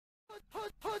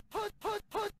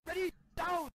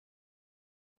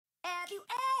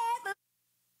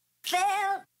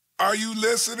fell. Are you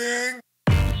listening?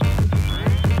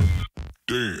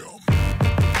 Damn.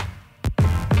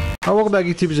 Alright, welcome back,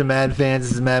 YouTubers and Madden fans.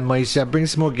 This is Madden Money Shot. Bring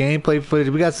some more gameplay footage.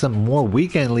 We got some more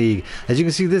weekend league. As you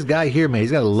can see, this guy here, man,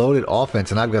 he's got a loaded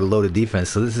offense, and I've got a loaded defense.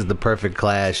 So this is the perfect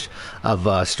clash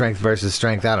of strength versus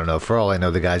strength. I don't know. For all I know,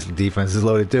 the guy's defense is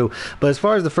loaded too. But as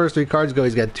far as the first three cards go,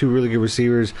 he's got two really good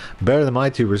receivers, better than my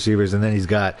two receivers, and then he's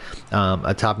got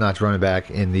a top-notch running back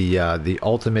in the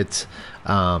ultimate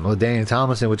LaDainian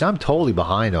Tomlinson, which I'm totally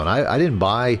behind on. I didn't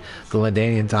buy the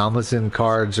LaDainian Tomlinson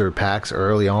cards or packs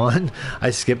early on.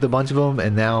 I skipped a bunch of them,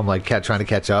 and now I'm like trying to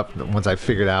catch up once I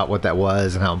figured out what that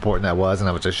was and how important that was and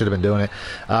how much I should have been doing it.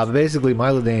 But basically, my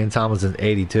LaDainian Tomlinson's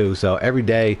 82, so every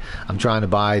day I'm trying to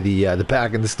buy the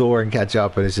pack in the store and catch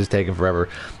up, and it's just taking forever.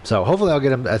 So hopefully I'll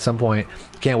get him at some point.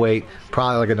 Can't wait.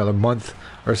 Probably like another month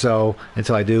or so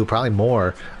until I do, probably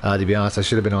more, to be honest. I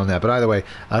should have been on that, but either way,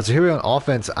 so here we go on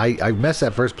offense. I messed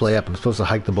that first play up. I'm supposed to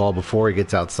hike the ball before he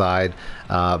gets outside,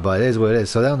 but it is what it is.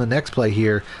 So then on the next play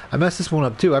here, I messed this one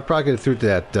up too. I probably could have threw to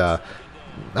that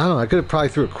I don't know, I could have probably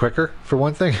threw it quicker for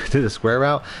one thing to the square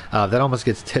route. That almost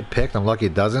gets tip-picked. I'm lucky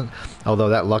it doesn't, although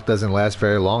that luck doesn't last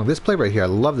very long. This play right here, I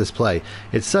love this play.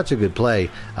 It's such a good play,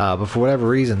 but for whatever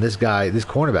reason, this guy, this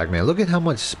cornerback, man, look at how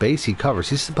much space he covers.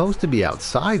 He's supposed to be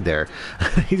outside there.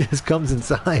 He just comes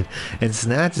inside and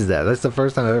snatches that. That's the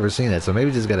first time I've ever seen that, so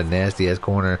maybe just got a nasty-ass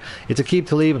corner. It's a keep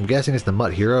to leave. I'm guessing it's the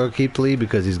Mutt Hero keep to leave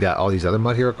because he's got all these other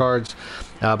Mutt Hero cards.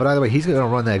 But either way, he's going to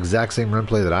run that exact same run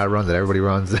play that I run, that everybody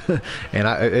runs. And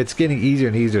it's getting easier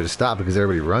and easier to stop because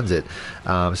everybody runs it.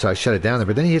 So I shut it down there.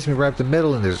 But then he hits me right up the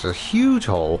middle, and there's a huge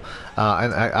hole.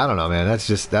 And I don't know, man. That's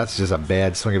just a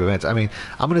bad swing of events. I mean,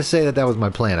 I'm going to say that was my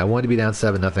plan. I wanted to be down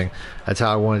 7-0. That's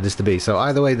how I wanted this to be. So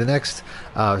either way, the next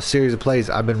series of plays,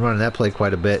 I've been running that play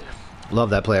quite a bit.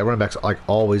 Love that play. Running back's like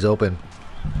always open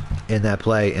in that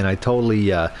play, and I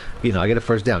totally I get a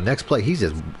first down. Next play, he's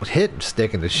just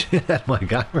sticking the shit out of my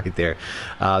guy right there.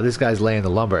 This guy's laying the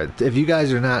lumber. If you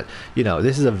guys are not,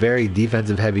 this is a very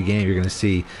defensive heavy game. You're going to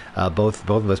see both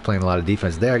of us playing a lot of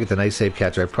defense. There I get the nice safe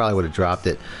catch. I probably would have dropped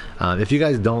it. If you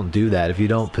guys don't do that, if you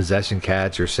don't possession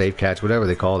catch or safe catch, whatever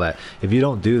they call that, if you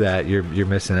don't do that, you're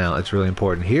missing out. It's really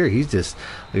important. Here he's just,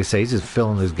 like I say, he's just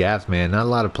filling those gaps, man. Not a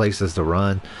lot of places to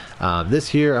run. This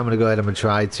here, I'm going to go ahead, I'm going to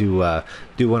try to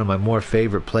do one of my more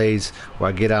favorite plays where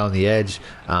I get out on the edge.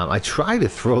 I try to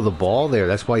throw the ball there.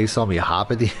 That's why you saw me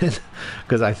hop at the end,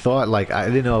 because I thought, like, I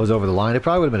didn't know I was over the line. It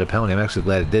probably would have been a penalty. I'm actually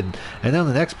glad it didn't. And then on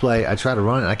the next play, I try to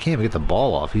run it, and I can't even get the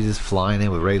ball off. He's just flying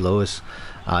in with Ray Lewis.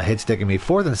 Hit sticking me.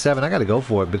 4th and 7, I got to go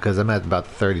for it because I'm at about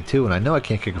 32 and I know I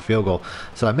can't kick a field goal,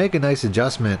 so I make a nice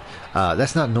adjustment.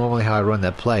 That's not normally how I run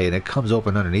that play, and it comes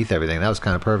open underneath everything. That was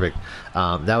kind of perfect.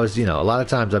 That was, a lot of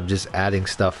times I'm just adding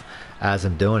stuff as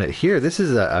I'm doing it. Here, this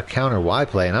is a counter Y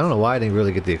play, and I don't know why I didn't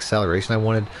really get the acceleration I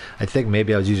wanted. I think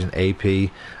maybe I was using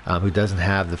AP, who doesn't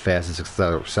have the fastest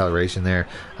acceleration there.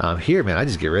 Here, man, I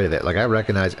just get rid of it. Like, I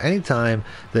recognize anytime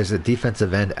there's a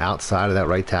defensive end outside of that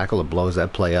right tackle, it blows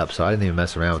that play up, so I didn't even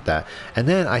mess around with that. And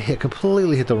then I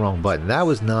completely hit the wrong button. That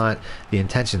was not the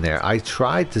intention there. I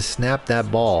tried to snap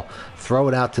that ball, throw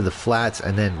it out to the flats,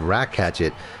 and then rack catch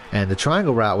it. And the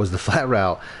triangle route was the flat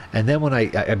route, and then when I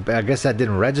guess that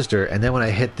didn't register, and then when I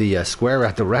hit the square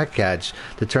route, the rack catch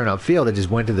to turn upfield, it just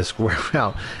went to the square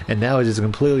route, and that was just a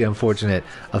completely unfortunate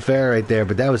affair right there.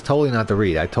 But that was totally not the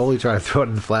read. I totally tried to throw it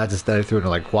in the flats instead of throwing it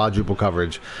in like quadruple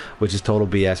coverage, which is total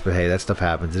BS. But hey, that stuff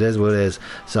happens. It is what it is.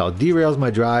 So derails my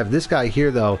drive. This guy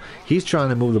here, though, he's trying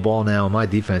to move the ball now, and my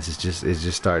defense is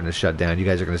just starting to shut down. You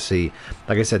guys are going to see,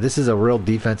 like I said, this is a real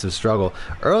defensive struggle.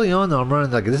 Early on, though, I'm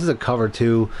running like this is a cover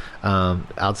 2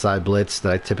 outside blitz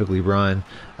that I typically run.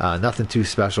 Nothing too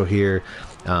special here.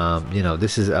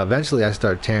 This is eventually I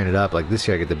start tearing it up. Like this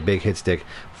here, I get the big hit stick.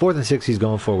 4th and 6 he's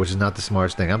going for, which is not the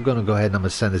smartest thing. I'm going to go ahead and I'm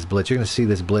going to send this blitz. You're going to see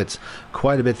this blitz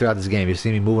quite a bit throughout this game. You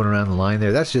see me moving around the line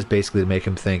there. That's just basically to make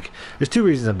him think. There's 2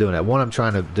 reasons I'm doing that. One, I'm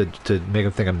trying to make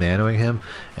him think I'm nanoing him.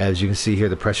 As you can see here,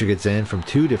 the pressure gets in from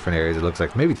 2 different areas. It looks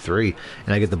like maybe 3,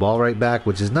 and I get the ball right back,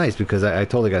 which is nice because I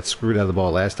totally got screwed out of the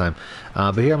ball last time.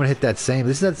 But here I'm going to hit that same.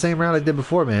 This is that same route I did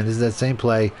before, man. This is that same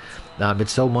play.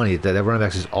 It's so money that running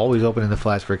back is always open in the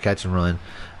flats for a catch and run.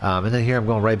 And then here I'm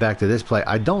going right back to this play.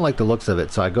 I don't like the looks of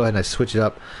it, so I go ahead and I switch it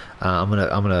up. I'm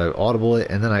gonna audible it,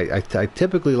 and then I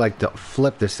typically like to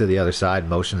flip this to the other side,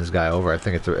 motion this guy over. I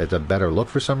think it's a better look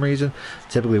for some reason.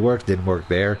 Typically works, didn't work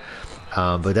there.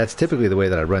 But that's typically the way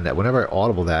that I run that. Whenever I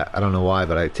audible that, I don't know why,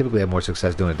 but I typically have more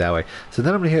success doing it that way. So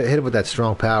then I'm going to hit him with that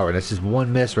strong power, and it's just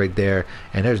one miss right there,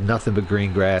 and there's nothing but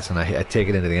green grass, and I take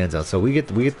it into the end zone. So we get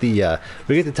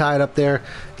to tie it up there.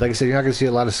 Like I said, you're not going to see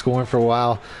a lot of scoring for a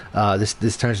while.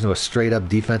 This turns into a straight up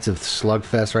defensive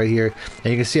slugfest right here,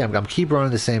 and you can see I'm keep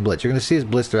running the same blitz. You're going to see his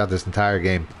blitz throughout this entire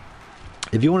game.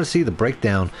 If you want to see the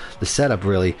breakdown, the setup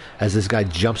really, as this guy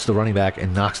jumps the running back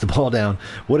and knocks the ball down,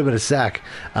 would have been a sack.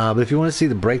 But if you want to see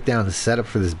the breakdown, the setup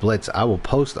for this blitz, I will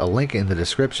post a link in the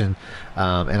description,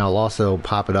 and I'll also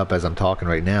pop it up as I'm talking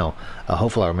right now.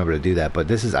 Hopefully I'll remember to do that. But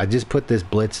I just put this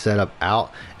blitz setup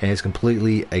out, and it's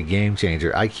completely a game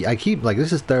changer. I keep, like,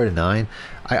 this is 3rd and 9.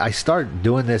 I start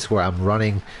doing this where I'm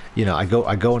running, you know, I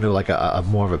go into like a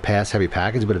more of a pass heavy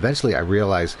package, but eventually I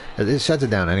realize it shuts it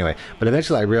down anyway. But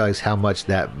eventually I realize how much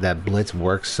that blitz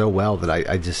works so well that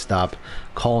I just stop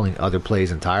calling other plays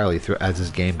entirely through as this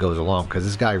game goes along, because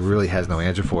this guy really has no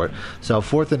answer for it. So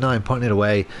 4th and 9, punting it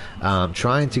away,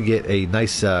 trying to get a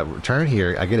nice return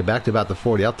here. I get it back to about the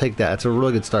 40. I'll take that. That's a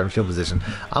really good starting field position.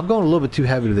 I'm going a little bit too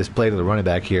heavy to this play to the running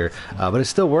back here, but it's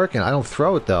still working. I don't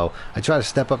throw it though. I try to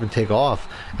step up and take off,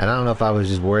 and I don't know if I was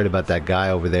just worried about that guy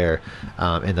over there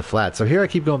in the flat. So here I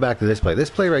keep going back to this play. This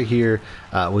play right here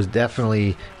was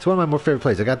definitely, it's one of my more favorite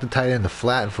plays. I got the tight end in the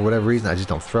flat, and for whatever reason I just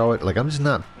don't throw it. Like, I'm just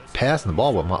not passing the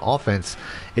ball. But my offense,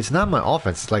 it's not my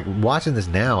offense. It's like watching this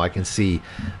now, I can see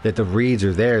that the reads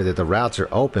are there, that the routes are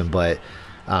open, but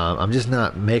I'm just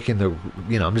not making the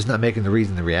reads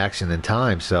and the reaction in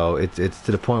time. So it's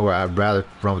to the point where I'd rather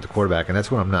run with the quarterback, and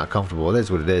that's when I'm not comfortable. It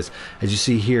is what it is. As you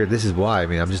see here, this is why. I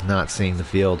mean, I'm just not seeing the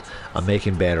field. I'm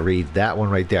making bad reads. That one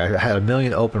right there, I had a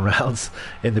million open routes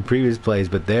in the previous plays,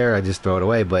 but there I just throw it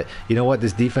away. But you know what?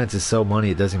 This defense is so money,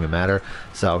 it doesn't even matter.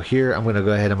 So here I'm going to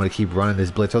go ahead. I'm going to keep running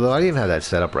this blitz, although I didn't even have that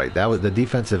set up right. That was the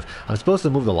defensive. I'm supposed to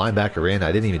move the linebacker in.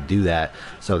 I didn't even do that.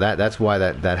 So that's why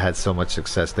that had so much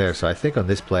success there. So I think on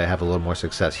this play I have a little more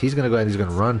success. He's going to go ahead and he's going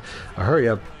to run a hurry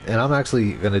up, and I'm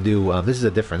actually going to do this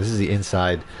is the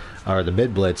inside or the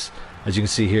mid blitz. As you can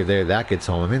see here, that gets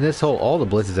home. I mean, all the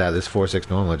blitzes out of this 4-6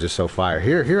 normal are just so fire.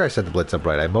 Here I set the blitz up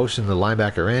right. I motion the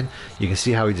linebacker in. You can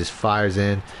see how he just fires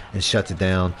in and shuts it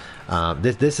down.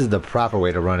 This is the proper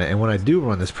way to run it, and when I do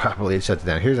run this properly, it shuts it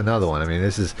down. Here's another one. I mean,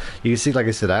 this is, you can see, like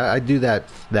I said, I do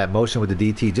that motion with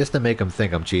the DT just to make them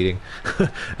think I'm cheating.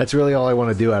 That's really all I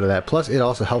want to do out of that. Plus, it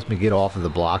also helps me get off of the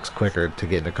blocks quicker to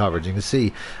get into coverage. You can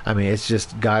see, I mean, it's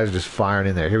just guys just firing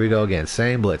in there. Here we go again,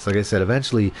 same blitz. Like I said,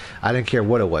 eventually, I didn't care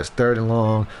what it was, 3rd and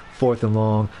long, 4th and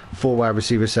long, 4 wide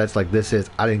receiver sets like this is.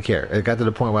 I didn't care. It got to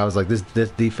the point where I was like,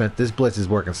 this defense, this blitz is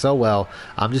working so well,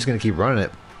 I'm just going to keep running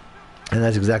it. And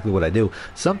that's exactly what I do.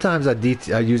 Sometimes I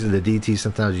use the DT,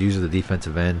 sometimes I use the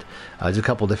defensive end. There's a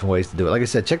couple different ways to do it. Like I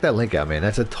said, check that link out, man.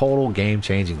 That's a total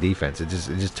game-changing defense. It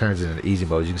just turns into easy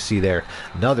mode. You can see there,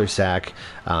 another sack.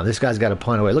 This guy's got a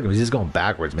punt away. Look at him, he's just going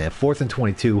backwards, man. 4th and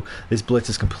 22. This blitz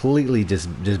is completely just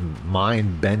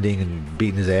mind-bending and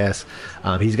beating his ass.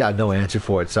 He's got no answer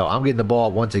for it. So I'm getting the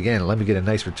ball once again. Let me get a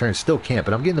nice return. Still can't,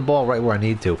 but I'm getting the ball right where I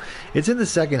need to. It's in the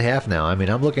second half now. I mean,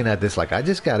 I'm looking at this like I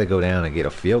just got to go down and get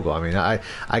a field goal. I mean,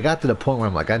 I got to the point where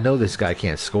I'm like, I know this guy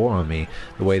can't score on me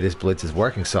the way this blitz is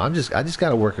working, so I just got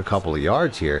to work a couple of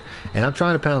yards here, and I'm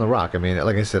trying to pound the rock. I mean,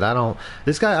 like I said, I don't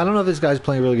know if this guy's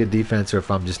playing really good defense or if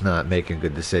I'm just not making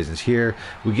good decisions. Here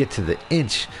we get to the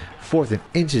inch. 4th and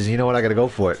inches, you know what, I gotta go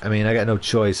for it. I mean, I got no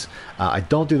choice. I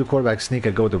don't do the quarterback sneak. I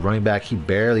go with the running back. He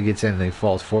barely gets in, and he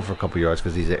falls forward for a couple yards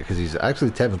because he's actually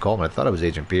Tevin Coleman. I thought it was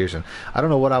Adrian Pearson. I don't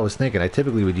know what I was thinking. I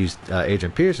typically would use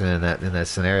Adrian Pearson in that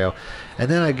scenario, and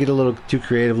then I get a little too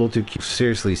creative, a little too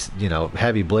seriously,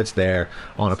 heavy blitz there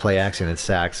on a play action and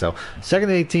sack. So 2nd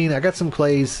and 18. I got some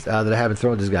plays that I haven't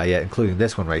thrown to this guy yet, including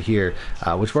this one right here,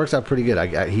 which works out pretty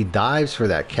good. He dives for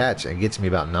that catch and gets me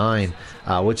about 9,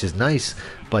 which is nice.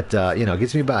 But it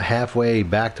gets me about halfway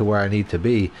back to where I need to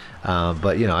be.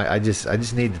 But I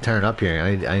just need to turn up here.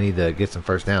 I need to get some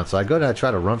first down. So I go down,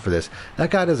 try to run for this. That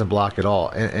guy doesn't block at all,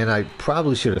 and I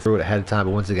probably should have threw it ahead of time.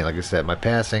 But once again, like I said, my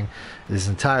passing this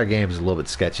entire game is a little bit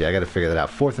sketchy. I got to figure that out.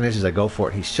 4th and inches, I go for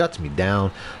it. He shuts me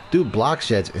down. Dude block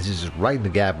sheds and is just right in the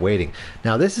gap waiting.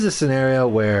 Now this is a scenario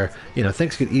where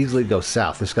things could easily go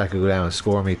south. This guy could go down and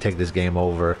score me, take this game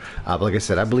over. But like I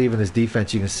said, I believe in this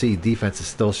defense. You can see defense is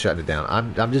still shutting it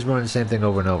down. I'm just running the same thing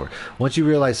over and over. Once you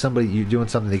realize you're doing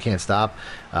something they can't stop,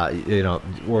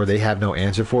 or they have no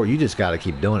answer for it, you just got to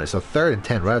keep doing it. So 3rd and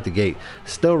 10 right out the gate,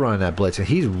 still running that blitz, and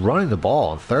he's running the ball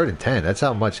on 3rd and 10. That's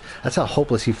how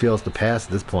hopeless he feels to pass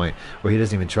at this point, where he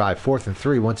doesn't even try. 4th and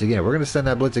 3 once again. We're gonna send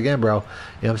that blitz again, bro. You know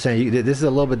what I'm saying? This is a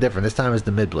little bit different. This time it's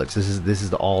the mid blitz. This is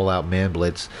the all-out man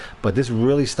blitz, but this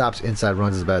really stops inside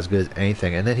runs about as good as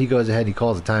anything. And then he goes ahead, he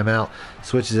calls a timeout,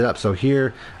 switches it up. So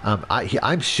here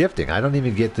I'm shifting. I don't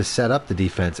even get to set up the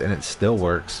defense, and it still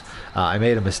works. I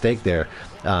made a mistake there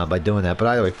by doing that. But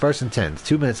either way, 1st and 10,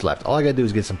 2 minutes left. All I gotta do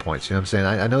is get some points. You know what I'm saying?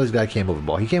 I know this guy can't move the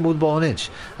ball. He can't move the ball an inch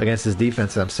against this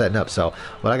defense that I'm setting up. So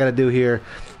what I gotta do here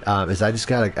is I just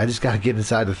gotta get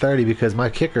inside the 30, because my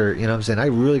kicker, you know what I'm saying, I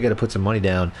really gotta put some money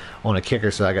down on a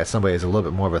kicker, so I got somebody that's a little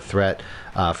bit more of a threat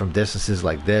from distances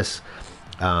like this.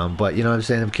 But you know what I'm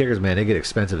saying, them kickers, man, they get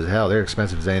expensive as hell. They're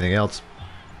expensive as anything else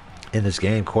in this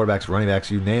game. Quarterbacks, running backs,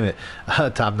 you name it,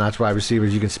 top-notch wide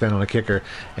receivers you can spend on a kicker.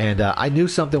 And I knew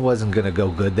something wasn't going to go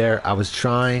good there. I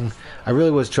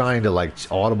really was trying to like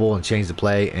audible and change the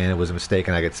play, and it was a mistake,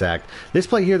 and I get sacked. This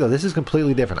play here, though, this is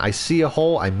completely different. I see a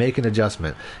hole, I make an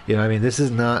adjustment. You know what I mean? This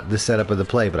is not the setup of the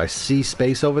play, but I see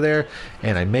space over there,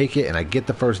 and I make it, and I get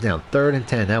the first down. 3rd and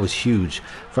 10, that was huge.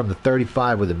 From the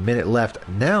 35 with a minute left.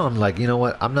 Now I'm like, you know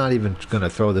what? I'm not even going to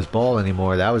throw this ball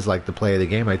anymore. That was like the play of the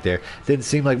game right there. Didn't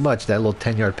seem like much, that little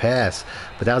 10-yard pass,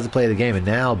 but that was the play of the game. And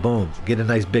now, boom, get a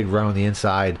nice big run on the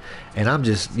inside. And I'm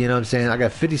just, you know what I'm saying, I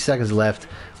got 50 seconds left.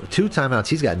 2 timeouts.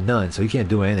 He's got none, so he can't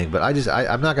do anything. But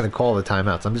I'm not going to call the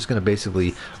timeouts. I'm just going to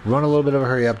basically run a little bit of a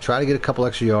hurry up, try to get a couple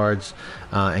extra yards,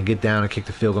 and get down and kick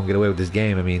the field goal and get away with this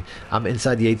game. I mean, I'm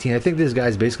inside the 18. I think this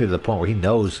guy's basically to the point where he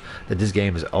knows that this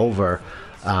game is over.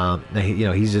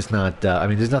 He's just not. I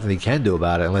mean, there's nothing he can do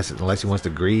about it unless he wants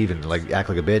to grieve and like act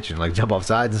like a bitch and like jump off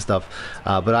sides and stuff.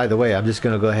 But either way, I'm just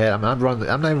gonna go ahead. I'm not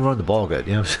even running the ball good.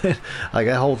 You know what I'm saying? Like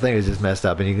that whole thing is just messed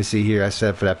up. And you can see here, I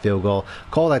set for that field goal.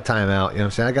 Call that timeout. You know what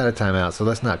I'm saying? I got a timeout, so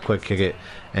let's not quick kick it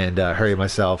and hurry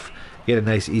myself. Get a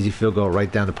nice easy field goal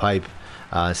right down the pipe.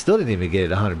 Still didn't even get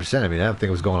it 100%. I mean, I don't think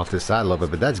it was going off this side a little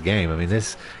bit, but that's game. I mean,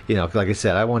 this, like I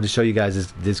said, I wanted to show you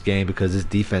guys this game because this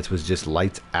defense was just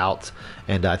lights out,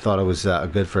 and I thought it was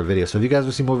good for a video. So if you guys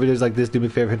want to see more videos like this, do me a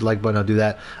favor, hit the like button, I'll do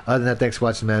that. Other than that, thanks for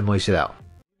watching, man. Money shit out.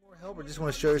 More help or just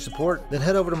want to show your support? Then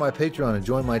head over to my Patreon and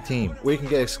join my team, where you can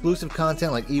get exclusive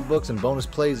content like ebooks and bonus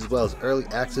plays, as well as early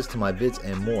access to my vids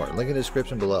and more. Link in the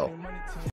description below.